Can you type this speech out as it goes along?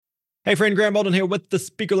Hey friend, Graham Baldwin here with the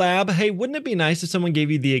Speaker Lab. Hey, wouldn't it be nice if someone gave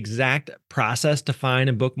you the exact process to find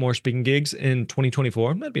and book more speaking gigs in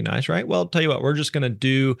 2024? That'd be nice, right? Well, tell you what, we're just going to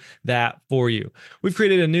do that for you. We've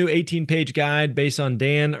created a new 18-page guide based on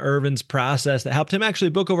Dan Irvin's process that helped him actually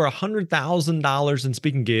book over $100,000 in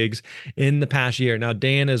speaking gigs in the past year. Now,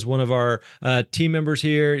 Dan is one of our team members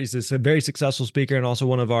here. He's a very successful speaker and also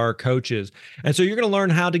one of our coaches. And so you're going to learn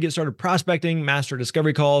how to get started prospecting, master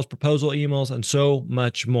discovery calls, proposal emails, and so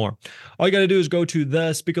much more. All you got to do is go to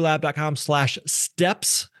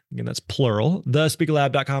thespeakerlab.com/steps. Again, that's plural,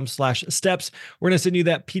 thespeakerlab.com/steps. We're going to send you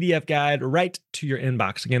that PDF guide right to your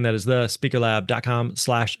inbox. Again, that is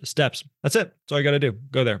thespeakerlab.com/steps. That's it. That's all you got to do.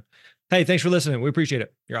 Go there. Hey, thanks for listening. We appreciate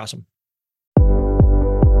it. You're awesome.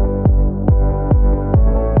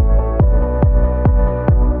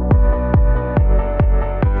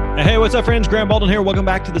 Hey, what's up, friends? Graham Baldwin here. Welcome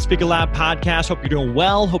back to the Speaker Lab podcast. Hope you're doing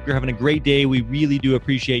well. Hope you're having a great day. We really do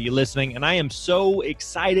appreciate you listening. And I am so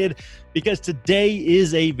excited because today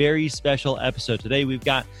is a very special episode. Today, we've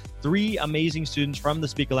got three amazing students from the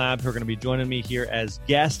Speaker Lab who are going to be joining me here as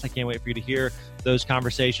guests. I can't wait for you to hear those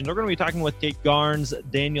conversations. We're going to be talking with Kate Garnes,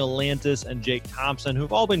 Daniel Lantis, and Jake Thompson,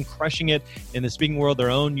 who've all been crushing it in the speaking world their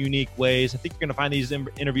own unique ways. I think you're going to find these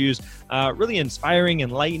interviews really inspiring,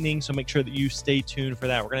 enlightening, so make sure that you stay tuned for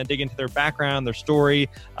that. We're going to dig into their background, their story,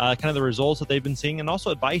 kind of the results that they've been seeing, and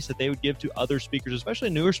also advice that they would give to other speakers, especially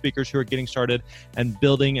newer speakers who are getting started and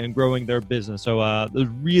building and growing their business. So those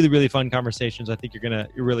really, really fun conversations. I think you're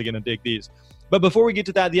really going to dig these. But before we get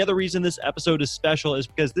to that, the other reason this episode is special is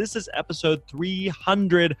because this is episode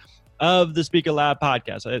 300 of the Speaker Lab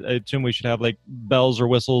podcast. I assume we should have like bells or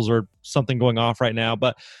whistles or something going off right now,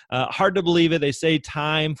 but hard to believe it. They say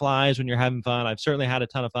time flies when you're having fun. I've certainly had a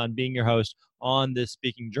ton of fun being your host on this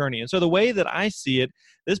speaking journey. And so the way that I see it,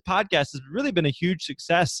 this podcast has really been a huge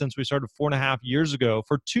success since we started 4.5 years ago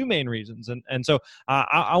for two main reasons. And so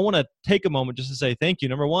I want to take a moment just to say thank you.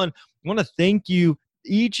 Number one, I want to thank you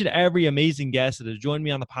each and every amazing guest that has joined me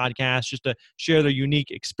on the podcast just to share their unique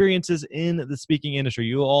experiences in the speaking industry.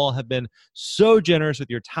 You all have been so generous with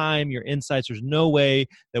your time, your insights. There's no way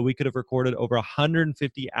that we could have recorded over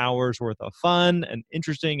 150 hours worth of fun and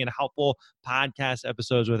interesting and helpful podcast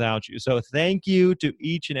episodes without you. So thank you to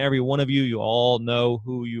each and every one of you. You all know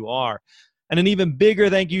who you are. And an even bigger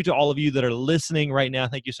thank you to all of you that are listening right now.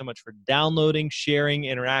 Thank you so much for downloading, sharing,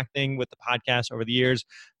 interacting with the podcast over the years.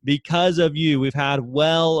 Because of you, we've had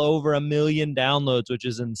well over 1 million downloads, which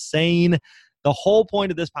is insane. The whole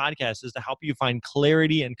point of this podcast is to help you find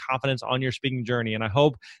clarity and confidence on your speaking journey. And I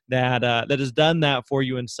hope that that has done that for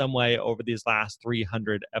you in some way over these last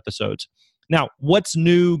 300 episodes. Now, what's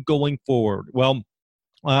new going forward? Well,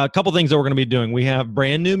 a couple things that we're going to be doing. We have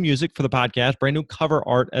brand new music for the podcast, brand new cover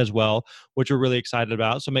art as well, which we're really excited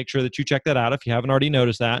about. So make sure that you check that out if you haven't already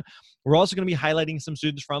noticed that. We're also going to be highlighting some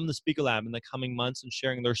students from the Speaker Lab in the coming months and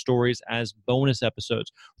sharing their stories as bonus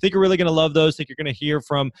episodes. I think you're really going to love those. I think you're going to hear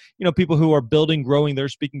from people who are building, growing their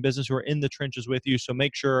speaking business, who are in the trenches with you. So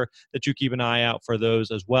make sure that you keep an eye out for those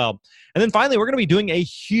as well. And then finally, we're going to be doing a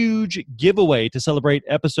huge giveaway to celebrate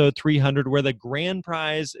episode 300, where the grand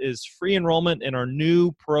prize is free enrollment in our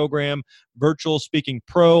new program, Virtual Speaking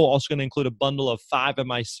Pro. Also going to include a bundle of 5 of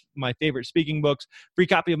my favorite speaking books, free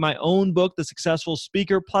copy of my own book, The Successful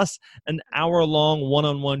Speaker, plus an hour-long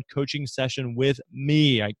one-on-one coaching session with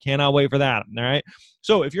me. I cannot wait for that. All right.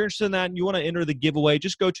 So if you're interested in that and you want to enter the giveaway,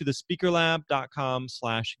 just go to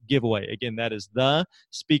thespeakerlab.com/giveaway. Again, that is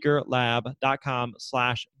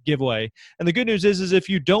thespeakerlab.com/giveaway. And the good news is if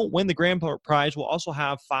you don't win the grand prize, we'll also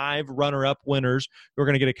have 5 runner-up winners who are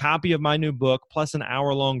going to get a copy of my new book, plus an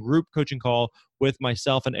hour-long group coaching call with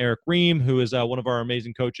myself and Eric Ream, who is one of our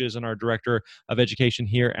amazing coaches and our director of education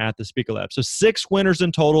here at the Speaker Lab. So 6 winners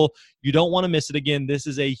in total. You don't want to miss it. Again, this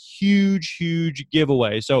is a huge, huge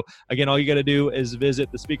giveaway. So again, all you got to do is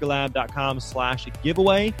visit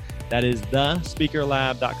thespeakerlab.com/giveaway. That is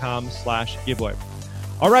thespeakerlab.com/giveaway.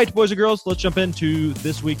 All right, boys and girls, let's jump into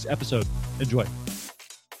this week's episode. Enjoy.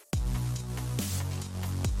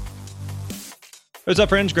 What's up,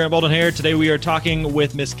 friends? Graham Baldwin here. Today we are talking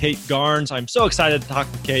with Miss Kate Garnes. I'm so excited to talk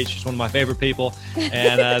with Kate. She's one of my favorite people,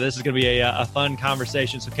 and this is going to be a fun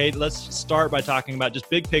conversation. So, Kate, let's start by talking about just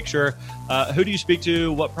big picture. Who do you speak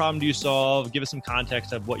to? What problem do you solve? Give us some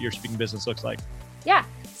context of what your speaking business looks like. Yeah.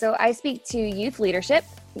 So I speak to youth leadership,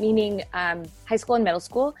 meaning high school and middle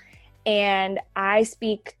school. And I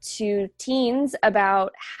speak to teens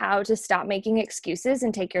about how to stop making excuses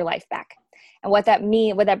and take your life back. And what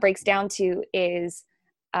that breaks down to is,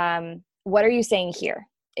 what are you saying here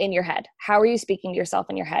in your head? How are you speaking to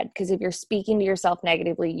yourself in your head? Because if you're speaking to yourself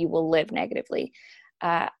negatively, you will live negatively.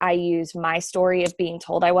 I use my story of being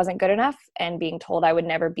told I wasn't good enough and being told I would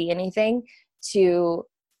never be anything to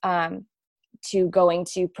going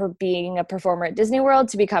to being a performer at Disney World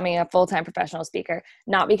to becoming a full-time professional speaker,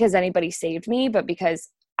 not because anybody saved me, but because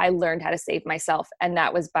I learned how to save myself. And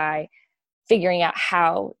that was by figuring out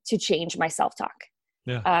how to change my self-talk.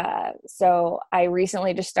 Yeah. So I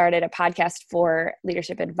recently just started a podcast for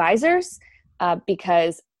leadership advisors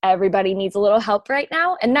because everybody needs a little help right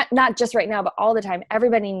now. And not just right now, but all the time.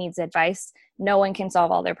 Everybody needs advice. No one can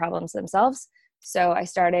solve all their problems themselves. So I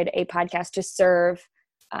started a podcast to serve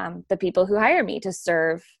the people who hire me, to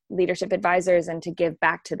serve leadership advisors and to give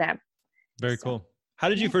back to them. Very cool. How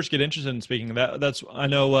did you first get interested in speaking? That's I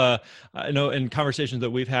know in conversations that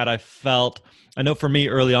we've had, I know for me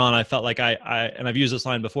early on, I felt like and I've used this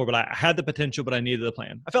line before, but I had the potential, but I needed the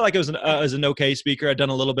plan. I felt like I was an okay speaker. I'd done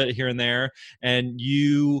a little bit here and there, and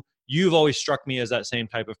you've always struck me as that same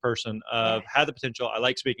type of person of had the potential. I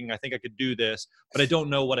like speaking. I think I could do this, but I don't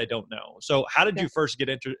know what I don't know. So how did you first get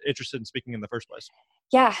interested in speaking in the first place?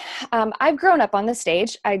 Yeah. I've grown up on the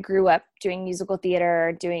stage. I grew up doing musical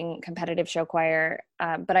theater, doing competitive show choir,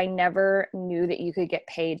 but I never knew that you could get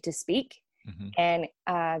paid to speak. Mm-hmm.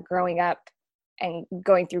 And growing up and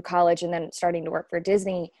going through college and then starting to work for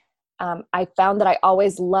Disney, I found that I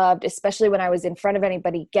always loved, especially when I was in front of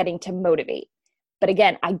anybody, getting to motivate. But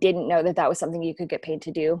again, I didn't know that was something you could get paid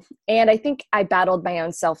to do. And I think I battled my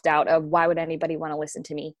own self-doubt of why would anybody want to listen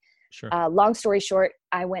to me? Sure. Long story short,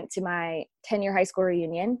 I went to my 10-year high school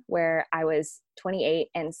reunion where I was 28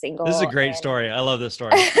 and single. This is a great story. I love this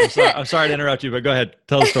story. I'm sorry to interrupt you, but go ahead.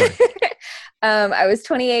 Tell the story. I was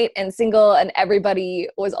 28 and single, and everybody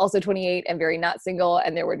was also 28 and very not single.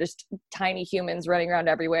 And there were just tiny humans running around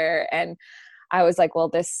everywhere. And I was like, well,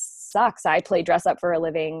 this sucks. I play dress up for a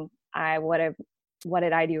living. What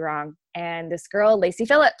did I do wrong? And this girl, Lacey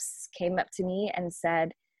Phillips, came up to me and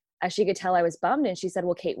said, she could tell I was bummed. And she said,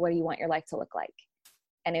 well, Kate, what do you want your life to look like?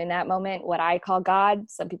 And in that moment, what I call God,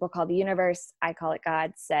 some people call the universe, I call it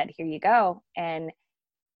God, said, here you go. And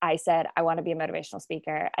I said, I want to be a motivational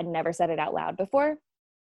speaker. I'd never said it out loud before.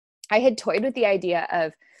 I had toyed with the idea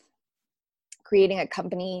of creating a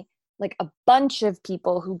company, like a bunch of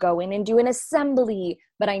people who go in and do an assembly,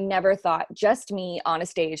 but I never thought just me on a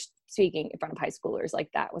stage speaking in front of high schoolers.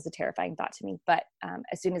 Like that was a terrifying thought to me. But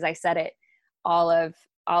as soon as I said it, all of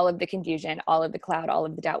the confusion, all of the cloud, all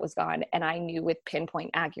of the doubt was gone. And I knew with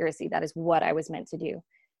pinpoint accuracy, that is what I was meant to do.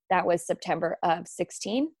 That was September of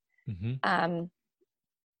 16. Mm-hmm.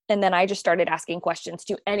 And then I just started asking questions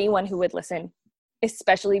to anyone who would listen,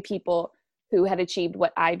 especially people who had achieved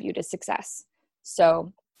what I viewed as success.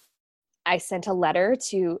 So I sent a letter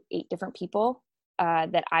to 8 different people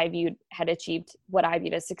that I viewed had achieved what I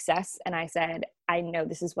viewed as success. And I said, I know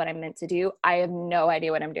this is what I'm meant to do. I have no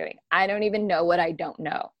idea what I'm doing. I don't even know what I don't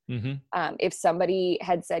know. Mm-hmm. If somebody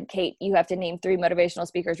had said, Kate, you have to name 3 motivational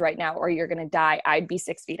speakers right now, or you're going to die, I'd be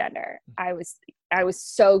 6 feet under. I was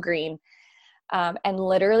so green. And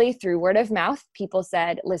literally through word of mouth, people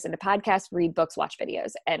said, listen to podcasts, read books, watch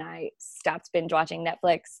videos. And I stopped binge watching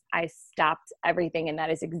Netflix. I stopped everything. And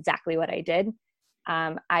that is exactly what I did.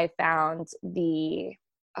 I found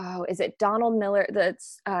is it Donald Miller?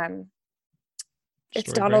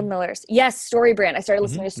 It's Donald Miller's. Yes. StoryBrand. I started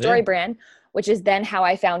listening to StoryBrand, which is then how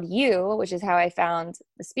I found you, which is how I found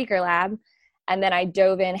the Speaker Lab. And then I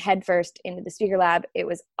dove in headfirst into the Speaker Lab. It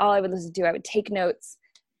was all I would listen to. I would take notes.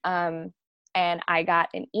 And I got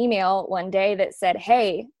an email one day that said,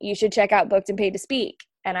 hey, you should check out Booked and Paid to Speak.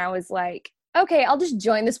 And I was like, okay, I'll just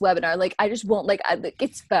join this webinar. Like, I just won't,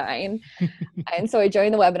 it's fine. And so I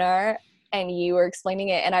joined the webinar and you were explaining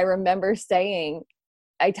it. And I remember saying,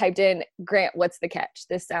 I typed in, Grant, what's the catch?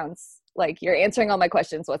 This sounds like you're answering all my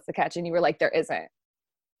questions. What's the catch? And you were like, there isn't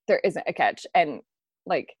a catch. And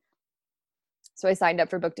so I signed up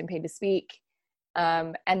for Booked and Paid to Speak.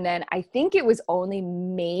 And then I think it was only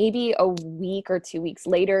maybe a week or 2 weeks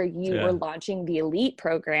later, you were launching the Elite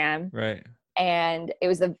program. Right. And it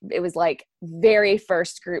was like very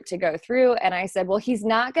first group to go through. And I said, well, he's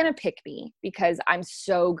not going to pick me because I'm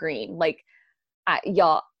so green. Like,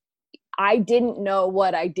 y'all, I didn't know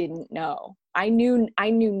what I didn't know. I knew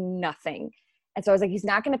nothing. And so I was like, he's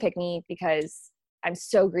not going to pick me because I'm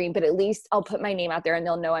so green, but at least I'll put my name out there and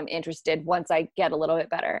they'll know I'm interested once I get a little bit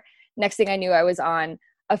better. Next thing I knew, I was on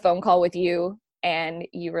a phone call with you and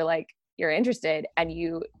you were like, you're interested and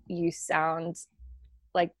you sound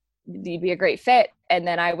like you'd be a great fit. And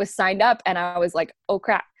then I was signed up and I was like, oh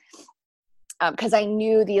crap. Because I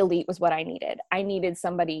knew the Elite was what I needed. I needed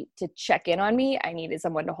somebody to check in on me. I needed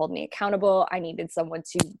someone to hold me accountable. I needed someone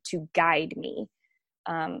to guide me.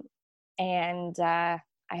 And I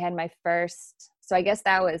had my first So I guess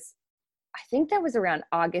I think that was around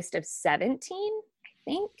August of 17, I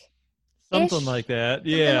think. Something like that.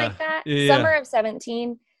 Yeah. Something like that. Yeah. Summer of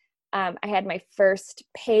 17. I had my first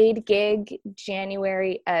paid gig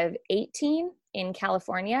January of 18 in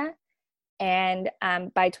California. And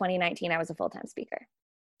by 2019, I was a full-time speaker.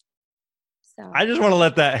 So I just want to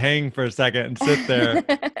let that hang for a second and sit there.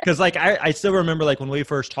 Cause like, I still remember like when we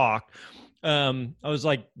first talked, I was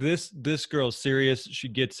like, this girl's serious. She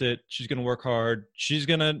gets it. She's going to work hard. She's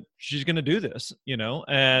going to do this, you know?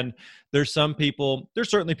 And there's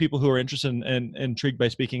certainly people who are interested and intrigued by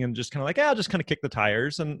speaking and just kind of like, I'll just kind of kick the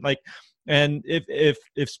tires. And like, and if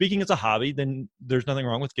speaking is a hobby, then there's nothing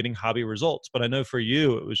wrong with getting hobby results. But I know for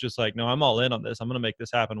you, it was just like, no, I'm all in on this. I'm going to make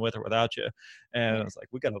this happen with or without you. And I was like,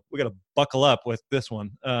 we gotta buckle up with this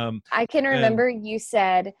one. I can remember you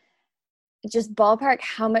said, just ballpark,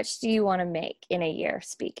 how much do you want to make in a year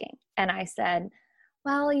speaking? And I said,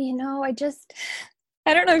 well, you know, I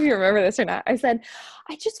don't know if you remember this or not. I said,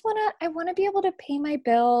 I want to be able to pay my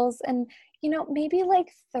bills and, you know, maybe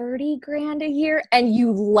like 30 grand a year. And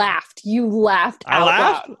you laughed out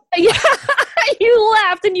loud. Yeah. You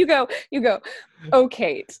laughed and you go, oh,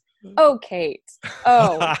 Kate. Oh, Kate.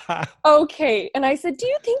 Oh, okay. And I said, do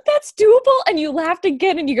you think that's doable? And you laughed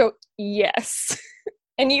again and you go, yes.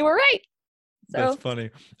 And you were right. So. That's funny.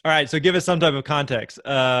 All right. So give us some type of context.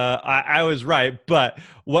 I was right, but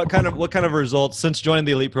what kind of results since joining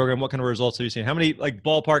the elite program, what kind of results have you seen? How many, like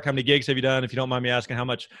ballpark, how many gigs have you done? If you don't mind me asking, how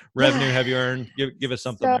much revenue have you earned? Give us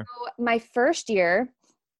something there. My first year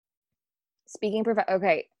speaking,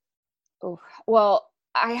 okay. Oh, well,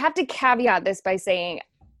 I have to caveat this by saying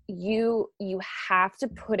you have to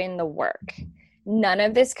put in the work. None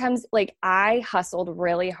of this comes, like I hustled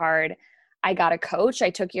really hard. I got a coach. I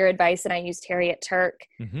took your advice and I used Harriet Turk.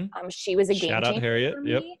 Mm-hmm. She was a game changer. Shout out Harriet. For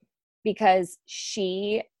me because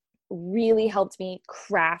she really helped me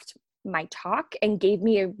craft my talk and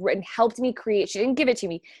helped me create. She didn't give it to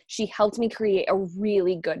me. She helped me create a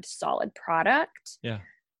really good, solid product. Yeah.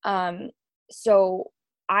 So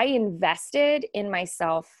I invested in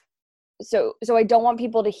myself. So I don't want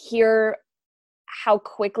people to hear how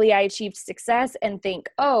quickly I achieved success and think,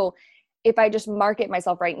 oh, if I just market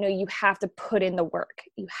myself right. No, you have to put in the work.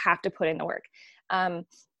 You have to put in the work.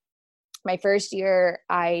 My first year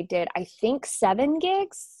I did, I think 7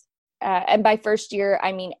 gigs. And by first year,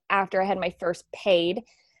 I mean, after I had my first paid.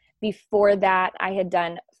 Before that, I had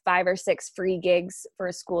done 5 or 6 free gigs for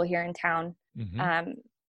a school here in town. Mm-hmm.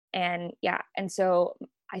 And so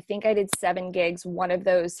I think I did 7 gigs. One of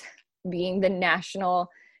those being the National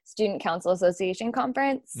Student Council Association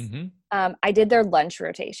conference. Mm-hmm. I did their lunch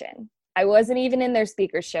rotation. I wasn't even in their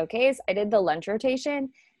speakers showcase. I did the lunch rotation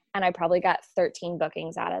and I probably got 13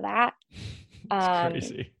 bookings out of that. That's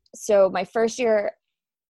crazy. So my first year,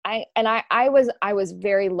 I was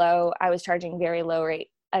very low. I was charging very low rate,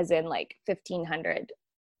 as in like $1,500,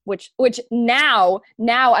 which now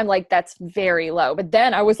I'm like, that's very low. But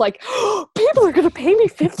then I was like, oh, people are going to pay me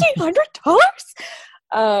 $1,500.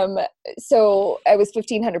 So I was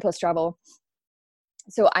 $1,500 plus travel.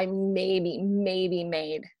 So I maybe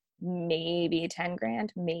made maybe 10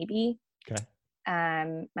 grand, maybe. Okay.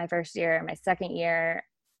 My first year, my second year,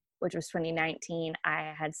 which was 2019,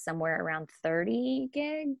 I had somewhere around 30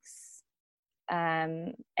 gigs,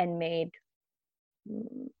 and made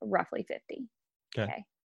roughly 50. Okay.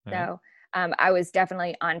 So, I was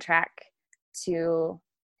definitely on track to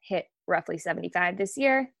hit roughly 75 this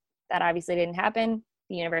year. That obviously didn't happen.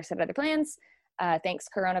 The universe had other plans. Thanks,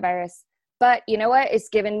 coronavirus. But you know what? It's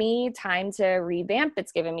given me time to revamp.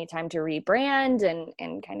 It's given me time to rebrand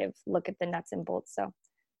and kind of look at the nuts and bolts. So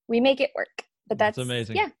we make it work. But that's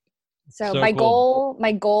amazing. Yeah. So my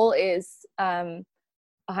goal is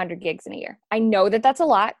 100 gigs in a year. I know that's a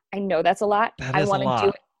lot. I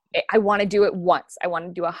want to do it once. I want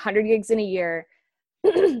to do 100 gigs in a year.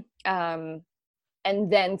 And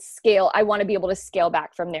then scale. I want to be able to scale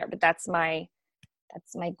back from there. But that's my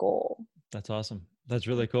goal. That's awesome. That's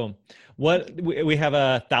really cool. We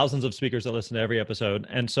have thousands of speakers that listen to every episode.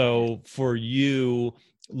 And so for you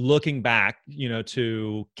looking back,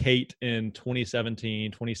 to Kate in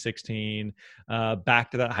 2017, 2016,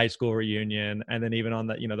 back to that high school reunion, and then even on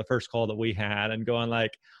the first call that we had and going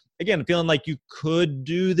like, again, feeling like you could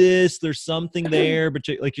do this, there's something there, but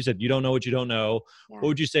like you said, you don't know what you don't know. Yeah. What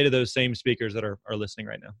would you say to those same speakers that are listening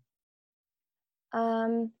right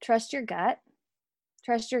now? Trust your gut.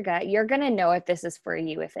 Trust your gut. You're going to know if this is for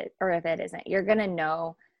you, if it isn't. You're going to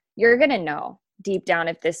know deep down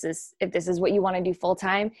if this is what you want to do full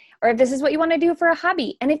time, or if this is what you want to do for a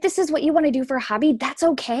hobby. And if this is what you want to do for a hobby, that's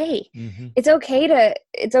okay. Mm-hmm. It's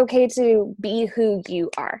okay to be who you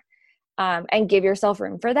are. and give yourself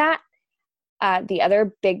room for that. The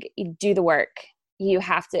other big, do the work. You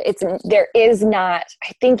have to, there is not,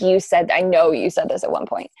 I know you said this at one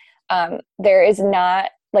point. There is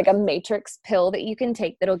not like a matrix pill that you can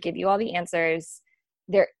take that'll give you all the answers.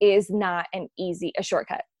 There is not a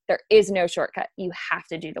shortcut. There is no shortcut. You have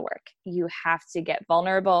to do the work. You have to get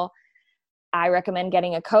vulnerable. I recommend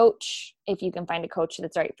getting a coach if you can find a coach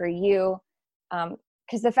that's right for you.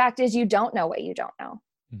 Because the fact is, you don't know what you don't know.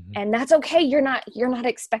 Mm-hmm. And that's okay. You're not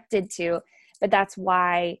expected to, but that's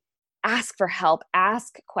why ask for help,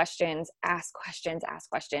 ask questions.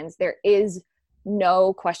 There is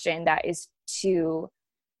no question that is too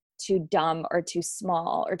dumb or too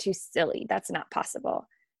small or too silly. That's not possible.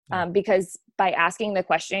 Because by asking the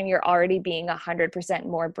question, you're already being 100%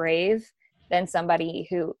 more brave than somebody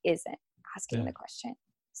who isn't asking the question.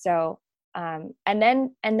 So, and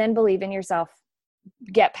then believe in yourself.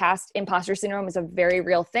 Get past imposter syndrome is a very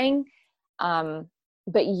real thing.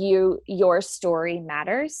 But your story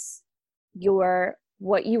matters.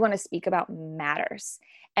 What you want to speak about matters.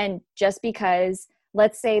 And just because,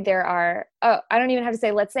 let's say there are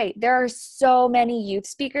so many youth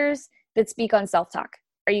speakers that speak on self-talk.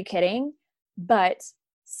 Are you kidding? But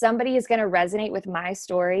somebody is going to resonate with my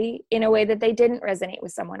story in a way that they didn't resonate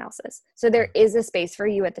with someone else's. So there is a space for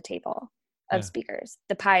you at the table of speakers.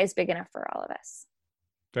 The pie is big enough for all of us.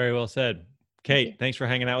 Very well said. Kate, thanks for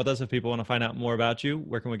hanging out with us. If people want to find out more about you,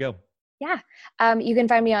 where can we go? Yeah. You can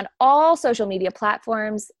find me on all social media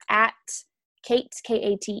platforms at Kate,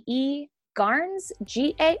 Kate, Garnes,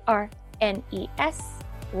 Garnes,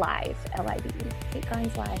 live, Live, Kate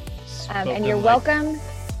Garnes Live. And you're welcome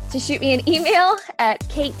to shoot me an email at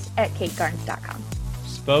kate@kategarnes.com.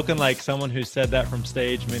 Spoken like someone who said that from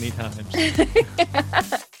stage many times. Yep.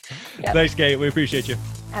 Thanks, Kate. We appreciate you.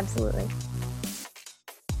 Absolutely.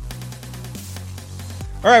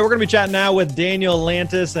 All right, we're going to be chatting now with Daniel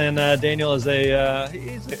Lantis, and Daniel is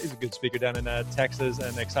he's a good speaker down in Texas,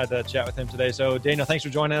 and excited to chat with him today. So, Daniel, thanks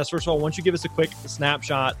for joining us. First of all, why don't you give us a quick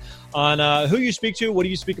snapshot on who you speak to, what do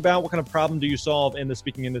you speak about, what kind of problem do you solve in the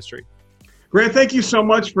speaking industry? Grant, thank you so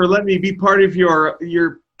much for letting me be part of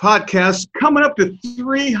your podcast. Coming up to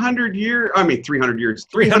 300 years. 300 years.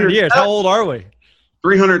 300 years. How old are we?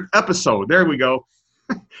 300 episode. There we go.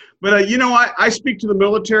 But, I speak to the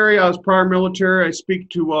military. I was prior military. I speak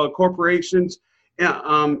to corporations,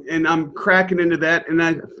 and I'm cracking into that,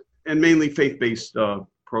 and mainly faith-based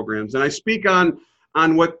programs. And I speak on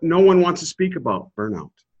what no one wants to speak about,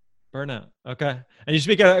 burnout. Burnout. Okay. And you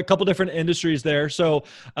speak a couple different industries there. So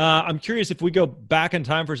I'm curious, if we go back in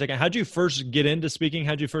time for a second, how'd you first get into speaking?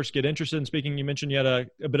 How'd you first get interested in speaking? You mentioned you had a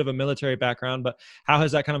bit of a military background, but how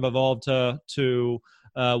has that kind of evolved to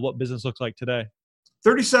what business looks like today?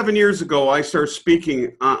 37 years ago, I started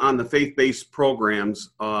speaking on the faith-based programs,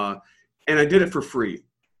 and I did it for free.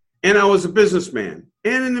 And I was a businessman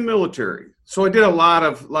and in the military, so I did had a lot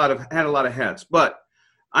of hats. But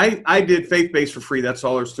I did faith-based for free. That's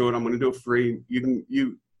all there's to it. I'm going to do it free.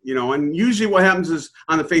 And usually what happens is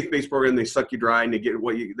on the faith-based program, they suck you dry and they get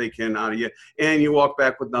what they can out of you, and you walk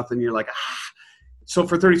back with nothing. You're like, So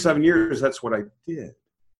for 37 years, that's what I did.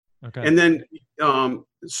 Okay. And then,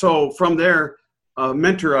 so from there, a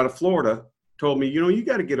mentor out of Florida told me, you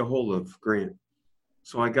got to get a hold of Grant.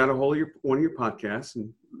 So I got a hold of one of your podcasts and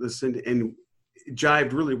listened, and it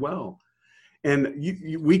jived really well. And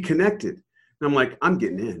we connected. And I'm like, I'm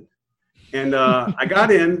getting in. And I got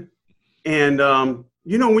in. And,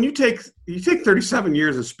 when you take 37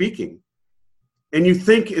 years of speaking and you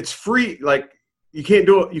think it's free, like you can't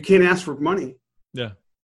do it, you can't ask for money. Yeah.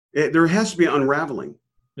 There has to be unraveling.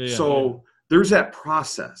 Yeah, so there's that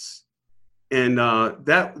process. And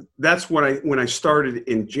that's when I started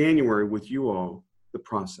in January with you all, the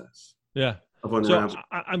process. Yeah. So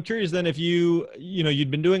I'm curious then, if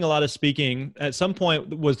you'd been doing a lot of speaking, at some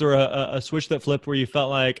point, was there a switch that flipped where you felt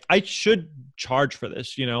like I should charge for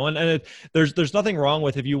this, there's nothing wrong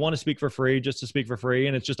with, if you want to speak for free, just to speak for free,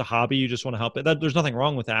 and it's just a hobby, you just want to help it. There's nothing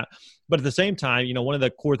wrong with that. But at the same time, one of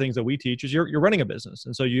the core things that we teach is you're running a business.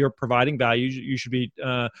 And so you're providing value. You should be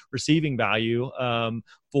receiving value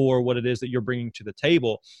for what it is that you're bringing to the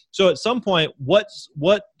table. So at some point, what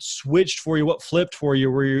switched for you, what flipped for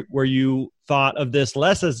you, where you thought of this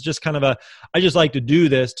less as just kind of I just like to do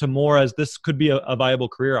this, to more as this could be a viable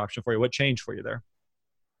career option for you? What changed for you there?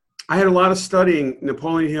 I had a lot of studying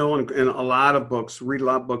Napoleon Hill and a lot of books, read a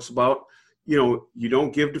lot of books about, you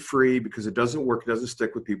don't give to free because it doesn't work. It doesn't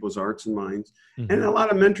stick with people's hearts and minds. Mm-hmm. And a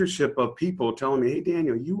lot of mentorship of people telling me, hey,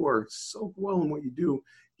 Daniel, you are so well in what you do.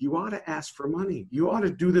 You ought to ask for money. You ought to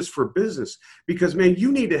do this for business because, man,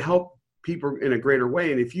 you need to help people in a greater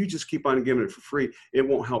way. And if you just keep on giving it for free, it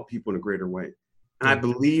won't help people in a greater way. And I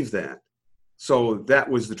believe that. So that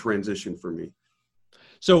was the transition for me.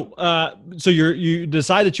 So, you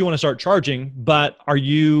decide that you want to start charging, but are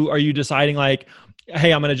you deciding like,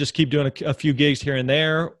 hey, I'm going to just keep doing a few gigs here and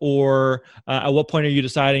there? Or at what point are you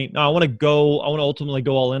deciding, no, I want to ultimately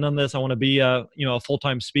go all in on this. I want to be a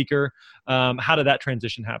full-time speaker. How did that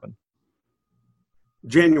transition happen?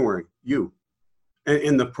 January,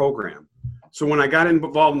 in the program. So when I got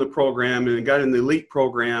involved in the program and got in the elite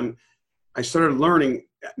program, I started learning.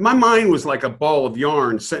 My mind was like a ball of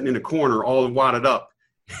yarn sitting in a corner, all wadded up.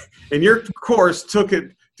 And your course took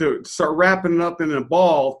it to start wrapping it up in a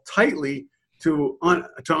ball tightly to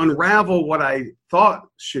unravel what I thought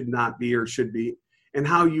should not be or should be, and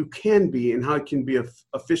how you can be and how it can be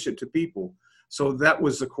efficient to people. So that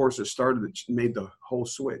was the course that started, that made the whole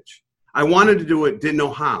switch. I wanted to do it, didn't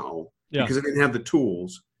know how, because I didn't have the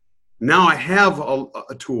tools. Now I have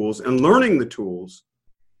a tools and learning the tools,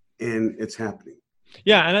 and it's happening.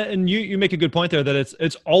 Yeah. And you make a good point there that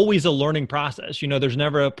it's always a learning process. There's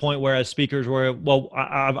never a point where as speakers where, well,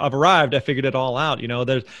 I've arrived, I figured it all out.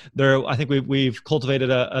 I think we've cultivated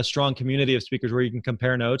a strong community of speakers where you can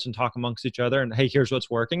compare notes and talk amongst each other and, hey, here's what's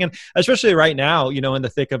working. And especially right now, in the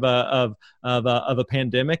thick of a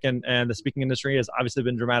pandemic and the speaking industry has obviously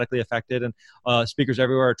been dramatically affected, and speakers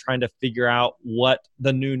everywhere are trying to figure out what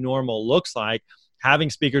the new normal looks like.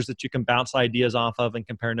 Having speakers that you can bounce ideas off of and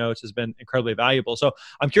compare notes has been incredibly valuable. So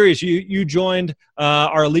I'm curious, you joined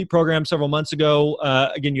our elite program several months ago.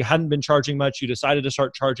 Again, you hadn't been charging much. You decided to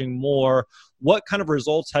start charging more. What kind of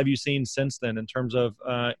results have you seen since then in terms of,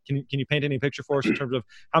 can you paint any picture for us in terms of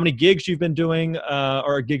how many gigs you've been doing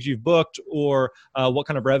or gigs you've booked, or what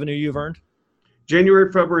kind of revenue you've earned?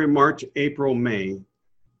 January, February, March, April, May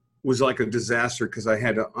was like a disaster because I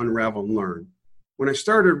had to unravel and learn. When I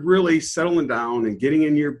started really settling down and getting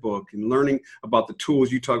in your book and learning about the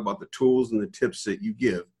tools, you talk about the tools and the tips that you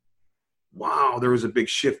give. Wow, there was a big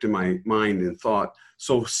shift in my mind and thought.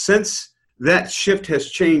 So since that shift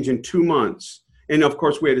has changed in 2 months, and of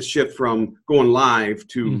course we had to shift from going live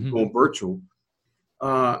to going virtual,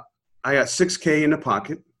 I got 6K in the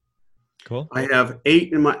pocket. Cool. I have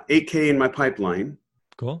 8K in my pipeline.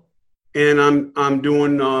 Cool. And I'm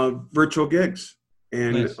doing virtual gigs.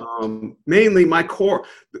 And nice. Mainly my core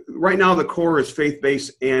right now, the core is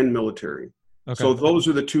faith-based and military. Okay. So those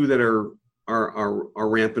are the two that are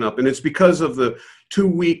ramping up. And it's because of the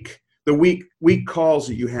week calls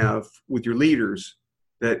that you have with your leaders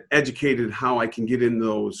that educated how I can get in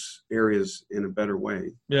those areas in a better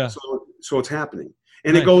way. Yeah. So it's happening.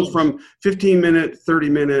 And nice. It goes from 15-minute,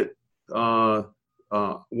 30-minute,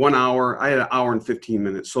 1 hour. I had an hour and 15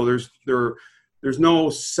 minutes. So there's no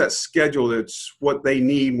set schedule. That's what they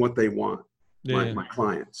need, what they want, my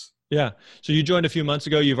clients. Yeah. So you joined a few months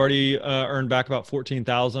ago. You've already earned back about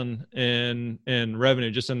 $14,000 in revenue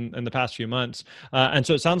just in the past few months. And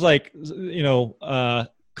so it sounds like,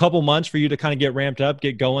 couple months for you to kind of get ramped up,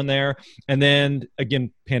 get going there. And then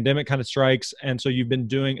again, pandemic kind of strikes. And so you've been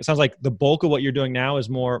doing, it sounds like the bulk of what you're doing now is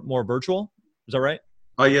more virtual. Is that right?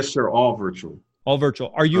 Yes, sir. All virtual. All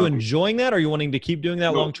virtual. Are you enjoying that? Are you wanting to keep doing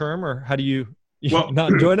that long-term, or how do you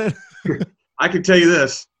not enjoying it? I can tell you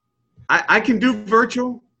this, I can do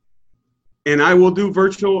virtual, and I will do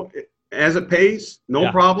virtual as it pays,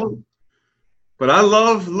 no problem. But I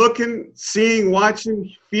love looking, seeing,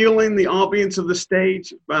 watching, feeling the ambience of the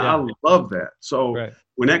stage. I love that. So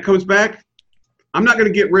when that comes back, I'm not going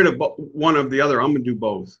to get rid of one or the other. I'm going to do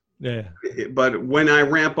both. Yeah. But when I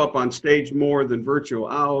ramp up on stage more than virtual,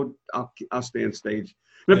 I'll stay on stage.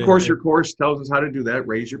 And of course, your course tells us how to do that.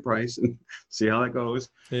 Raise your price and see how that goes.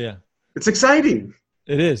 Yeah. It's exciting.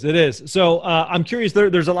 It is. So I'm curious,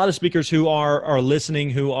 there's a lot of speakers who are listening,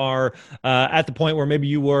 who are at the point where maybe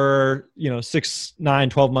you were, 6, 9,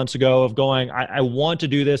 12 months ago of going, I want to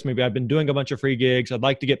do this. Maybe I've been doing a bunch of free gigs. I'd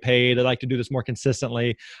like to get paid. I'd like to do this more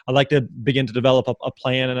consistently. I'd like to begin to develop a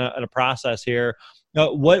plan and a process here.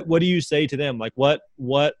 What do you say to them? Like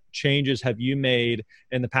what changes have you made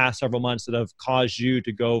in the past several months that have caused you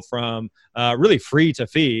to go from really free to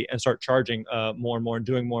fee and start charging more and more and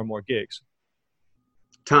doing more and more gigs?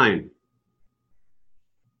 Time.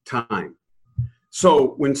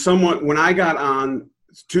 So when I got on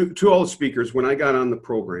to all the speakers, when I got on the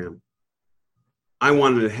program, I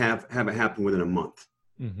wanted to have it happen within a month.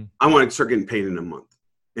 Mm-hmm. I wanted to start getting paid in a month.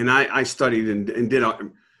 And I studied and did.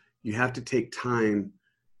 You have to take time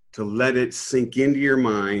to let it sink into your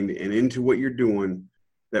mind and into what you're doing,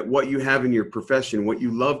 that what you have in your profession, what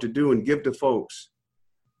you love to do and give to folks,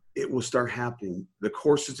 it will start happening. The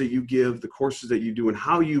courses that you give, the courses that you do, and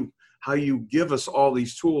how you give us all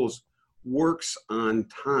these tools works on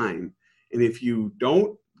time. And if you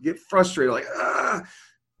don't get frustrated, like,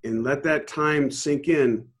 and let that time sink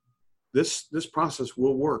in, this process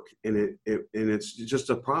will work. And it's just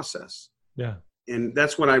a process. Yeah. And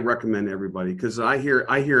that's what I recommend everybody, because I hear it,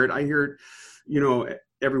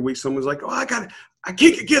 every week someone's like, I can't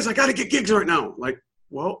get gigs. I got to get gigs right now. Like,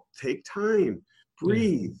 well, take time,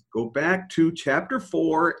 breathe, go back to chapter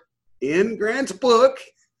 4 in Grant's book,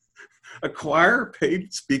 acquire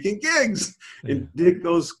paid speaking gigs, and dig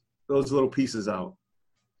those little pieces out.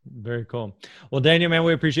 Very cool. Well, Daniel, man,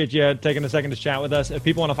 we appreciate you taking a second to chat with us. If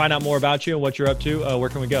people want to find out more about you and what you're up to, where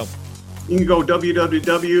can we go? You can go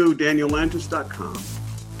www.daniellantis.com.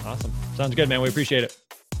 Awesome. Sounds good, man. We appreciate it.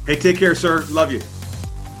 Hey, take care, sir. Love you.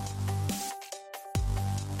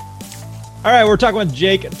 All right, we're talking with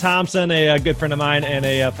Jake Thompson, a good friend of mine and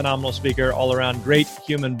a phenomenal speaker, all around great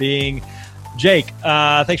human being. Jake,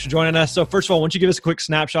 thanks for joining us. So first of all, why don't you give us a quick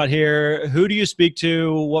snapshot here? Who do you speak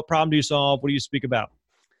to? What problem do you solve? What do you speak about?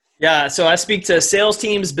 Yeah, so I speak to sales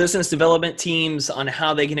teams, business development teams on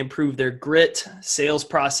how they can improve their grit, sales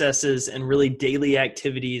processes, and really daily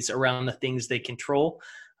activities around the things they control.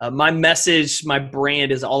 My message, my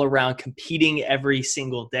brand is all around competing every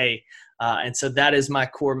single day. And so that is my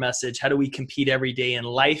core message. How do we compete every day in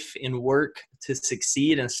life, in work, to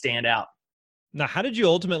succeed and stand out? Now, how did you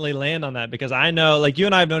ultimately land on that? Because I know, like, you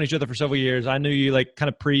and I have known each other for several years. I knew you, like, kind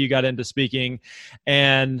of you got into speaking,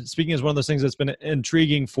 and speaking is one of those things that's been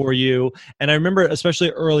intriguing for you. And I remember,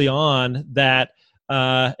 especially early on, that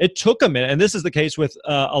it took a minute, and this is the case with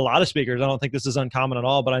a lot of speakers. I don't think this is uncommon at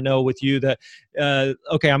all, but I know with you that,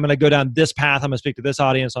 okay, I'm going to go down this path. I'm going to speak to this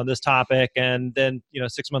audience on this topic. And then,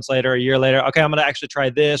 6 months later, a year later, okay, I'm going to actually try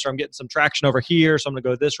this, or I'm getting some traction over here, so I'm going to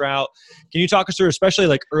go this route. Can you talk us through, especially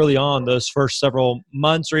like early on, those first several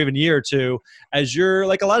months or even year or two, as you're,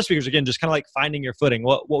 like a lot of speakers, again, just kind of like finding your footing?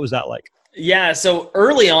 What was that like? Yeah. So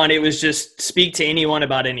early on, it was just speak to anyone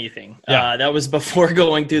about anything. Yeah. That was before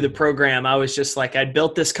going through the program. I was just like, I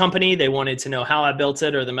built this company. They wanted to know how I built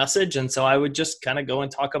it or the message. And so I would just kind of go and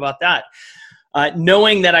talk about that.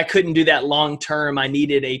 Knowing that I couldn't do that long-term, I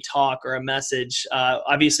needed a talk or a message.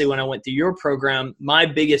 Obviously, when I went through your program, my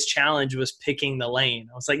biggest challenge was picking the lane.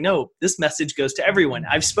 I was like, no, this message goes to everyone.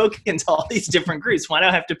 I've spoken to all these different groups. Why do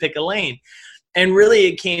I have to pick a lane? And really,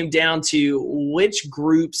 it came down to which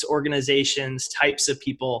groups, organizations, types of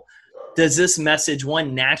people does this message,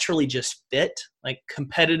 one, naturally just fit? Like,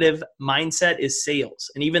 competitive mindset is sales.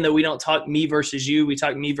 And even though we don't talk me versus you, we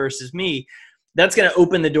talk me versus me, that's going to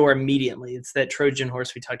open the door immediately. It's that Trojan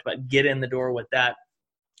horse we talked about. Get in the door with that.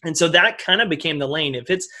 And so that kind of became the lane. If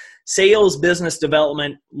it's sales, business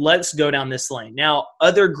development, let's go down this lane. Now,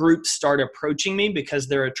 other groups start approaching me because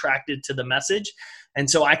they're attracted to the message. And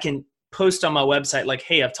so I can post on my website like,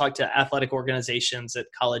 hey, I've talked to athletic organizations at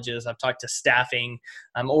colleges. I've talked to staffing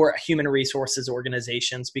or human resources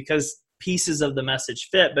organizations, because pieces of the message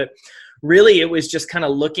fit. But really, it was just kind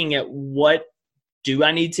of looking at what do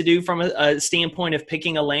I need to do from a standpoint of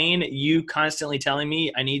picking a lane, you constantly telling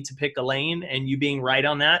me I need to pick a lane and you being right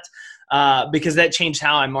on that, because that changed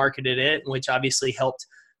how I marketed it, which obviously helped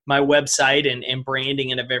my website and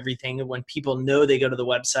branding and of everything. When people know they go to the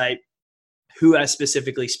website, who I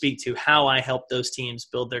specifically speak to, how I help those teams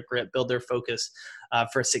build their grit, build their focus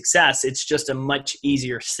for success, it's just a much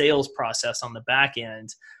easier sales process on the back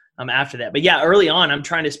end after that. But yeah, early on, I'm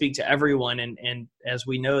trying to speak to everyone. And as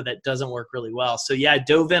we know, that doesn't work really well. So yeah, I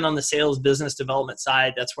dove in on the sales business development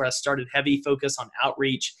side. That's where I started heavy focus on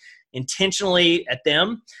outreach intentionally at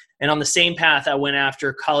them. And on the same path, I went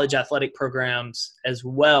after college athletic programs as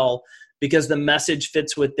well, because the message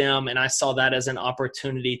fits with them. And I saw that as an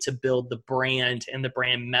opportunity to build the brand and the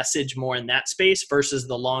brand message more in that space versus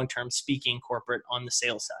the long-term speaking corporate on the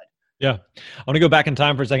sales side. Yeah. I want to go back in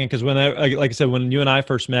time for a second, because when like I said, when you and I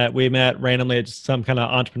first met, we met randomly at some kind of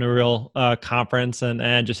entrepreneurial conference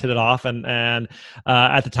and just hit it off. And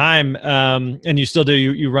at the time, and you still do,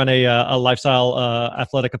 you run a lifestyle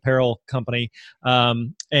athletic apparel company,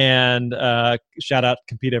 and shout out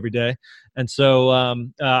Compete Every Day. And so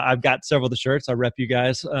I've got several of the shirts. I rep you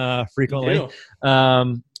guys frequently.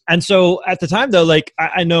 And so at the time, though, like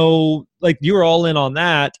I know, like you were all in on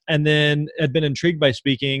that, and then had been intrigued by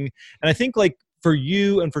speaking. And I think, like, for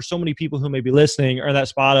you and for so many people who may be listening are in that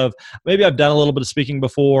spot of, maybe I've done a little bit of speaking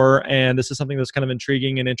before, and this is something that's kind of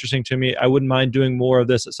intriguing and interesting to me. I wouldn't mind doing more of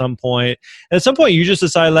this at some point. And at some point, you just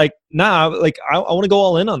decide, like, nah, like I want to go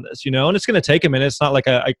all in on this, and it's going to take a minute. It's not like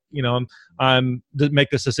I'm make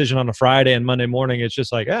this decision on a Friday and Monday morning. It's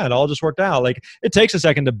just like, yeah, it all just worked out. Like, it takes a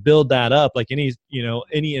second to build that up, like any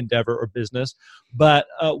endeavor or business. But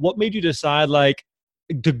what made you decide, like,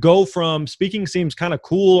 to go from speaking seems kind of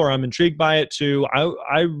cool, or I'm intrigued by it, to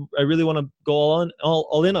I really want to go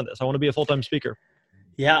all in on this. I want to be a full-time speaker.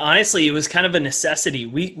 Yeah, honestly, it was kind of a necessity.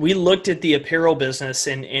 We looked at the apparel business,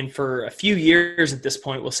 and for a few years at this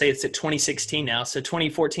point, we'll say it's at 2016 now. So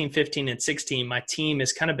 2014, 15, and 16, my team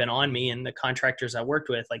has kind of been on me, and the contractors I worked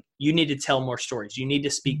with, like, you need to tell more stories. You need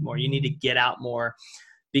to speak more. You need to get out more,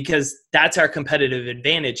 because that's our competitive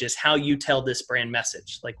advantage, is how you tell this brand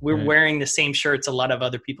message. Like, we're wearing the same shirts a lot of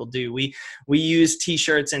other people do. We use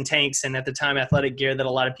T-shirts and tanks, and at the time, athletic gear that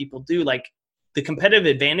a lot of people do. Like, the competitive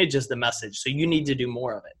advantage is the message. So you need to do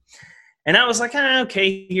more of it. And I was like,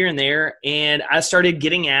 okay, here and there. And I started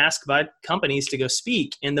getting asked by companies to go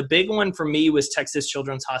speak. And the big one for me was Texas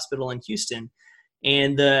Children's Hospital in Houston.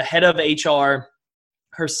 And the head of HR,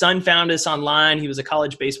 her son found us online. He was a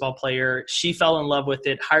college baseball player. She fell in love with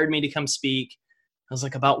it, hired me to come speak. I was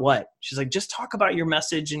like, about what? She's like, just talk about your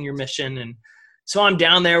message and your mission. And so I'm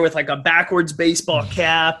down there with like a backwards baseball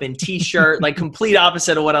cap and T-shirt, like complete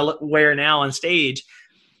opposite of what I wear now on stage.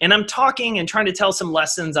 And I'm talking and trying to tell some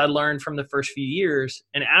lessons I learned from the first few years.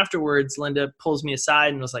 And afterwards, Linda pulls me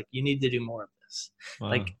aside and was like, you need to do more of this. Wow.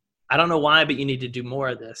 Like, I don't know why, but you need to do more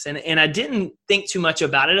of this. And I didn't think too much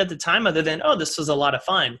about it at the time, other than, oh, this was a lot of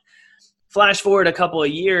fun. Flash forward a couple of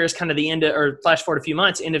years, kind of flash forward a few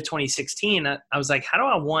months, end of 2016, I was like, how do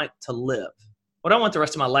I want to live? What do I want the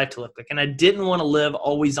rest of my life to look like? And I didn't want to live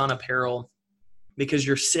always on apparel, because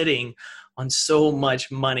you're sitting on so much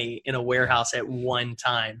money in a warehouse at one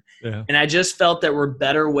time. Yeah. And I just felt there were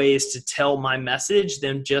better ways to tell my message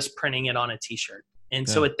than just printing it on a T-shirt. And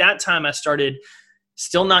so at that time, I started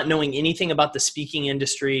still not knowing anything about the speaking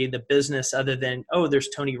industry, the business, other than, oh, there's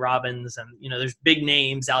Tony Robbins and, there's big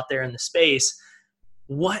names out there in the space.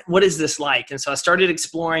 What is this like? And so I started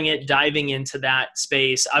exploring it, diving into that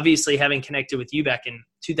space. Obviously, having connected with you back in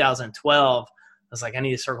 2012, I was like, I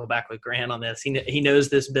need to circle back with Grant on this. He knows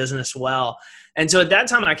this business well. And so at that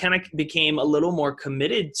time, I kind of became a little more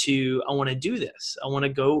committed to, I want to do this. I want to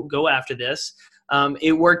go after this.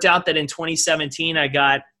 It worked out that in 2017,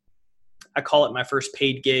 I call it my first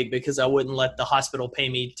paid gig, because I wouldn't let the hospital pay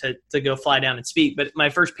me to go fly down and speak. But my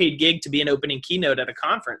first paid gig to be an opening keynote at a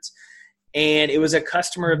conference. And it was a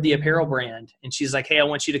customer of the apparel brand. And she's like, hey, I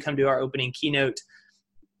want you to come to our opening keynote.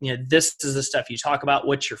 This is the stuff you talk about.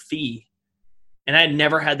 What's your fee? And I had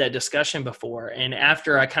never had that discussion before. And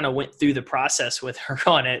after I kind of went through the process with her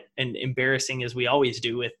on it, and embarrassing as we always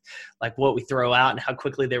do with like what we throw out and how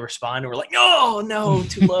quickly they respond, and we're like, no,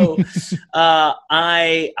 too low.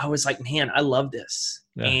 I was like, man, I love this.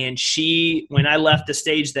 Yeah. And when I left the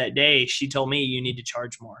stage that day, she told me, you need to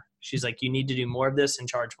charge more. She's like, you need to do more of this and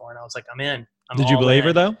charge more. And I was like, I'm in. Did you believe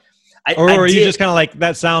her though? Or were you just kind of like,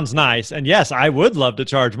 that sounds nice, and yes, I would love to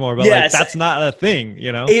charge more, but yes, that's not a thing,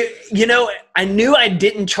 I knew I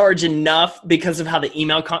didn't charge enough because of how the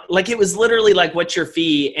email, it was literally like, what's your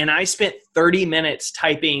fee? And I spent 30 minutes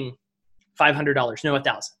typing $500. No,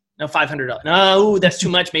 $1,000. No, $500. No, that's too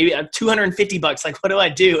much. Maybe $250. Like, what do I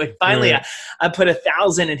do? And finally I put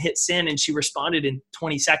 1,000 and hit send, and she responded in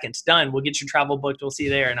 20 seconds. Done. We'll get your travel booked. We'll see you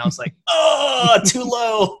there. And I was like, oh, too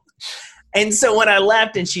low. And so when I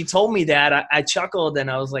left and she told me that, I chuckled, and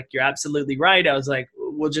I was like, you're absolutely right. I was like,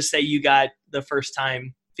 we'll just say you got the first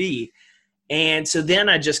time fee. And so then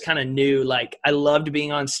I just kind of knew, like, I loved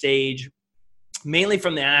being on stage, mainly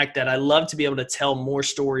from the act, that I love to be able to tell more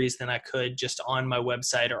stories than I could just on my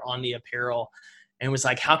website or on the apparel. And was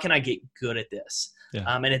like, how can I get good at this? Yeah.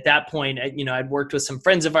 And at that point, I'd worked with some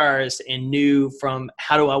friends of ours and knew from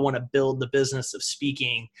how do I want to build the business of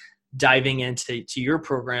speaking, diving into your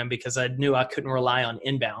program, because I knew I couldn't rely on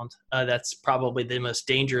inbound. That's probably the most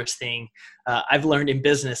dangerous thing I've learned in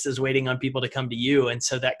business, is waiting on people to come to you. And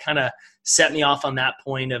so that kind of set me off on that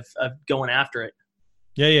point of going after it.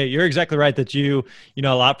 Yeah, you're exactly right that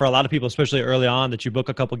for a lot of people, especially early on, that you book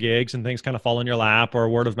a couple gigs and things kind of fall in your lap, or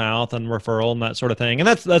word of mouth and referral and that sort of thing. And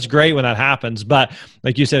that's great when that happens. But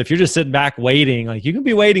like you said, if you're just sitting back waiting, like, you can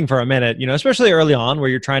be waiting for a minute, especially early on, where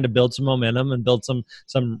you're trying to build some momentum and build some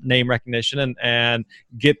name recognition and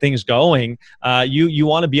get things going. You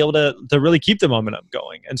want to be able to really keep the momentum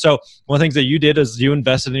going. And so one of the things that you did is you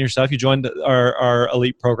invested in yourself. You joined our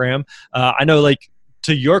elite program. I know, like,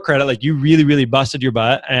 to your credit, like, you really, really busted your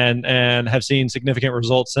butt and have seen significant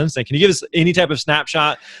results since then. Can you give us any type of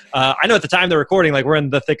snapshot? I know at the time they're recording, like, we're in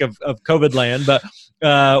the thick of COVID land, but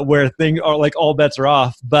where things are like all bets are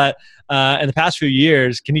off. But in the past few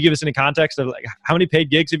years, can you give us any context of like how many paid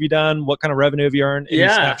gigs have you done? What kind of revenue have you earned? Any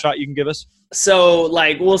snapshot you can give us? So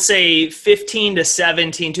like we'll say 2015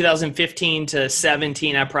 to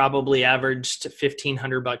 17, I probably averaged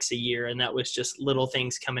 $1,500 a year. And that was just little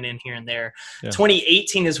things coming in here and there. Yeah.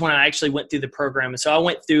 2018 is when I actually went through the program. So I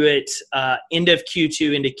went through it end of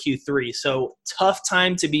Q2 into Q3. So tough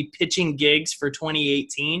time to be pitching gigs for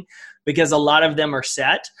 2018 because a lot of them are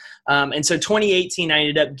set. And so 2018, I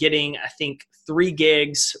ended up getting, I think 3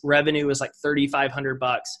 gigs. Revenue was like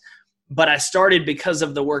 $3,500. But I started, because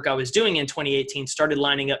of the work I was doing in 2018, started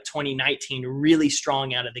lining up 2019 really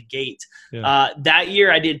strong out of the gate. Yeah. That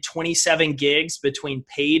year I did 27 gigs between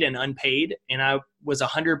paid and unpaid. And I was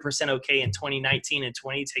 100% okay in 2019 and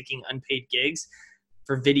 20 taking unpaid gigs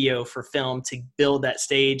for video, for film, to build that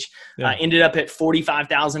stage. Yeah. Ended up at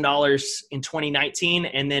 $45,000 in 2019.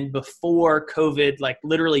 And then before COVID, like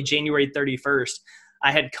literally January 31st,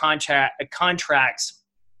 I had contracts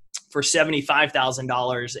for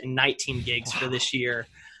 $75,000 and 19 gigs for this year.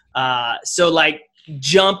 So like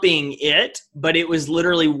jumping it, but it was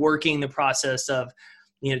literally working the process of,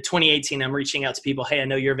 2018, I'm reaching out to people. Hey, I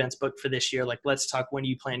know your event's booked for this year. Like, let's talk. When do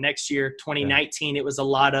you plan next year? 2019, It was a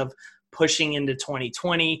lot of pushing into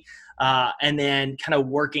 2020 and then kind of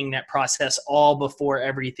working that process all before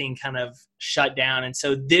everything kind of shut down. And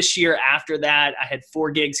so this year after that, I had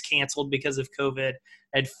 4 gigs canceled because of COVID.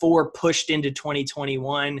 I had 4 pushed into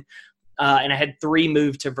 2021, and I had 3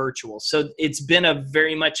 moved to virtual. So it's been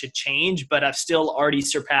very much a change, but I've still already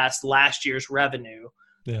surpassed last year's revenue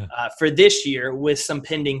for this year with some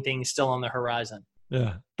pending things still on the horizon.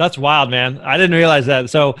 Yeah, that's wild, man. I didn't realize that.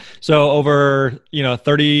 So over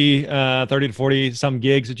 30 to 40 some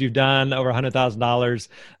gigs that you've done, over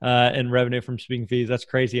 $100,000 in revenue from speaking fees. That's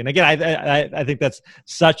crazy. And again, I think that's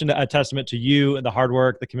such a testament to you and the hard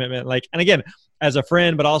work, the commitment. Like, and again, as a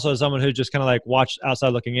friend, but also as someone who just kind of like watched outside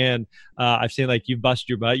looking in, I've seen like you've busted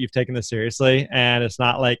your butt, you've taken this seriously, and it's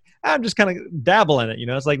not like I'm just kind of dabble in it.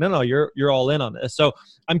 It's like no, you're all in on this. So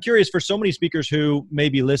I'm curious, for so many speakers who may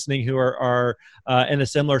be listening, who are in a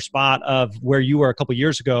similar spot of where you were a couple of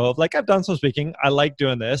years ago, of like, I've done some speaking, I like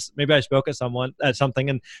doing this. Maybe I spoke at something,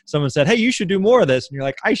 and someone said, hey, you should do more of this, and you're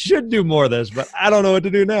like, I should do more of this, but I don't know what to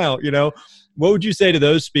do now. What would you say to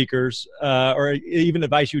those speakers, or even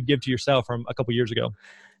advice you would give to yourself from a couple years ago?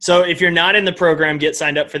 So if you're not in the program, get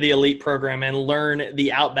signed up for the Elite program and learn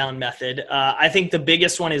the outbound method. I think the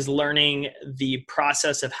biggest one is learning the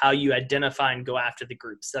process of how you identify and go after the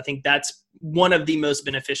groups. I think that's one of the most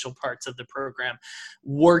beneficial parts of the program,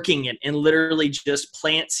 working it and literally just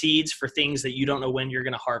plant seeds for things that you don't know when you're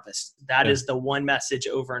going to harvest. That is the one message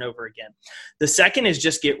over and over again. The second is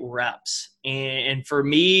just get reps. And for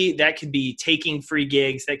me, that could be taking free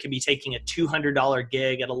gigs. That could be taking a $200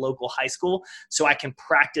 gig at a local high school so I can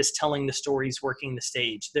practice telling the stories, working the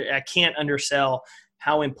stage. I can't undersell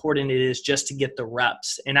how important it is just to get the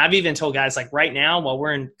reps. And I've even told guys, like right now, while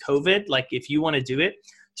we're in COVID, like if you want to do it,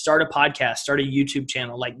 start a podcast, start a YouTube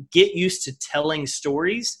channel, like get used to telling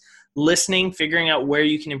stories, listening, figuring out where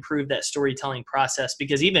you can improve that storytelling process.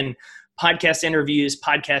 Because even podcast interviews,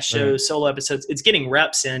 podcast shows, solo episodes, it's getting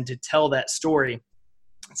reps in to tell that story.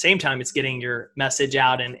 At the same time, it's getting your message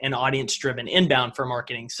out and audience-driven inbound for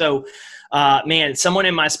marketing. So, someone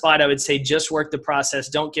in my spot, I would say just work the process.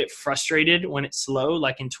 Don't get frustrated when it's slow.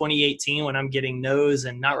 Like in 2018, when I'm getting no's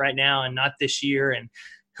and not right now and not this year. And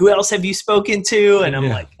who else have you spoken to? And I'm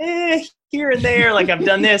like, here and there. Like I've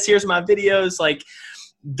done this. Here's my videos. Like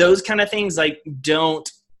those kind of things. Like don't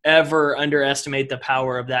ever underestimate the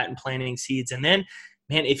power of that in planting seeds. And then,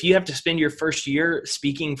 man, if you have to spend your first year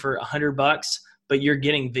speaking for $100, but you're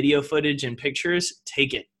getting video footage and pictures,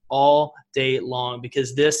 take it all day long,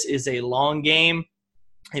 because this is a long game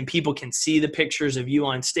and people can see the pictures of you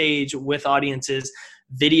on stage with audiences.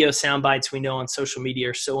 Video sound bites we know on social media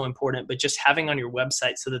are so important, but just having on your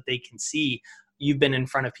website so that they can see you've been in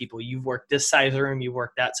front of people, you've worked this size room, you've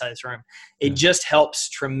worked that size room. It just helps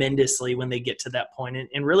tremendously when they get to that point.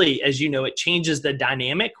 And really, as you know, it changes the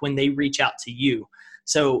dynamic when they reach out to you.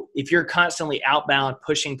 So if you're constantly outbound,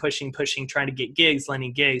 pushing, trying to get gigs,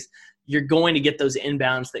 landing gigs, you're going to get those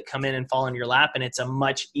inbounds that come in and fall in your lap. And it's a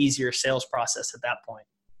much easier sales process at that point.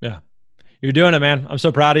 Yeah. You're doing it, man. I'm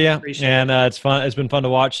so proud of you. It's fun. It's been fun to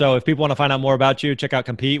watch. So if people want to find out more about you, check out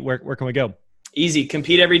Compete. Where can we go? Easy.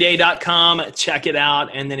 CompeteEveryday.com. Check it out.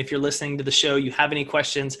 And then if you're listening to the show, you have any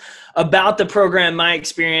questions about the program, my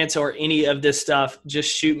experience, or any of this stuff, just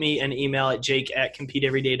shoot me an email at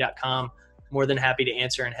jake@CompeteEveryday.com. More than happy to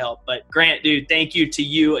answer and help. But Grant, dude, thank you to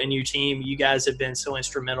you and your team. You guys have been so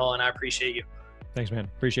instrumental, and I appreciate you. Thanks, man.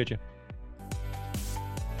 Appreciate you.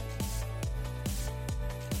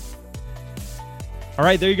 All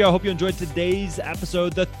right, there you go. Hope you enjoyed today's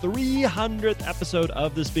episode, the 300th episode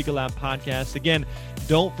of the Speaker Lab podcast. Again,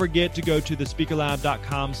 don't forget to go to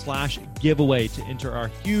thespeakerlab.com/giveaway to enter our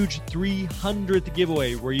huge 300th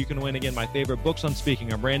giveaway, where you can win, again, my favorite books on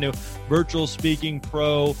speaking, a brand new virtual speaking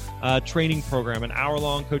pro training program, an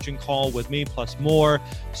hour-long coaching call with me, plus more.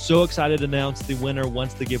 So excited to announce the winner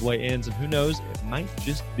once the giveaway ends, and who knows, it might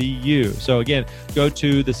just be you. So again, go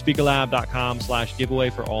to thespeakerlab.com/giveaway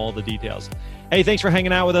for all the details. Hey, thanks for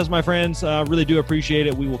hanging out with us, my friends. Really do appreciate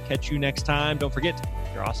it. We will catch you next time. Don't forget,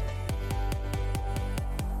 you're awesome.